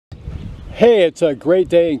Hey, it's a great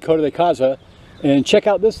day in Coto de Caza, and check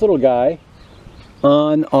out this little guy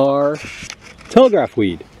on our telegraph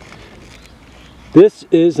weed. This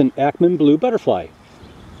is an Acmon Blue Butterfly.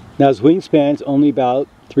 Now his wingspan's only about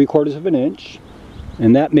 3/4 of an inch,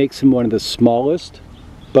 and that makes him one of the smallest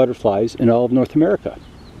butterflies in all of North America.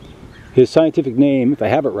 His scientific name, if I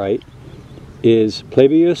have it right, is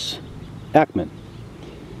Plebejus Acmon.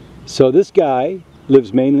 So this guy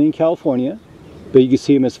lives mainly in California, but you can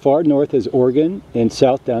see him as far north as Oregon and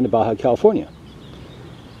south down to Baja California.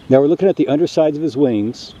 Now we're looking at the undersides of his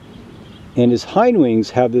wings, and his hind wings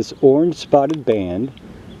have this orange spotted band,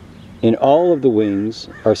 and all of the wings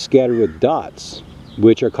are scattered with dots,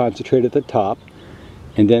 which are concentrated at the top,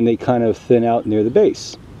 and then they kind of thin out near the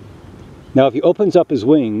base. Now if he opens up his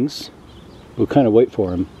wings, we'll kind of wait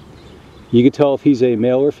for him, you can tell if he's a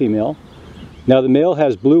male or female. Now the male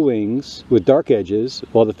has blue wings with dark edges,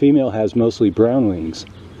 while the female has mostly brown wings.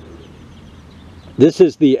 This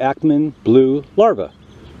is the Acmon Blue larva.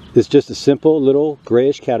 It's just a simple little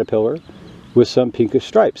grayish caterpillar with some pinkish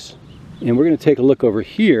stripes. And we're going to take a look over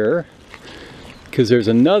here, because there's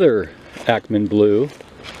another Acmon Blue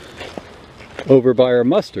over by our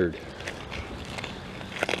mustard.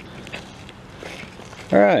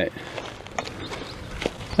 Alright.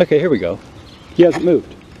 Okay, here we go. He hasn't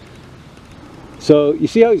moved. So you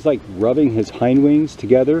see how he's like rubbing his hind wings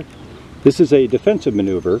together? This is a defensive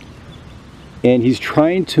maneuver, and he's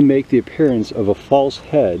trying to make the appearance of a false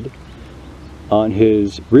head on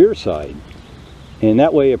his rear side. And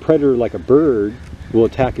that way a predator like a bird will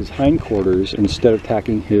attack his hindquarters instead of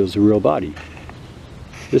attacking his real body.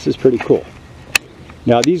 This is pretty cool.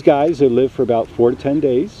 Now these guys, they live for about 4 to 10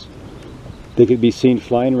 days. They can be seen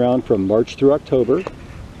flying around from March through October,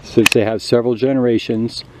 since they have several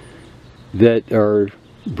generations that are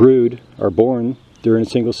born during a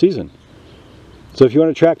single season. So if you want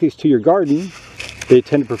to attract these to your garden, they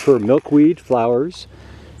tend to prefer milkweed, flowers,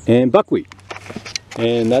 and buckwheat.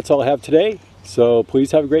 And that's all I have today. So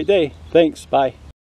please have a great day. Thanks. Bye.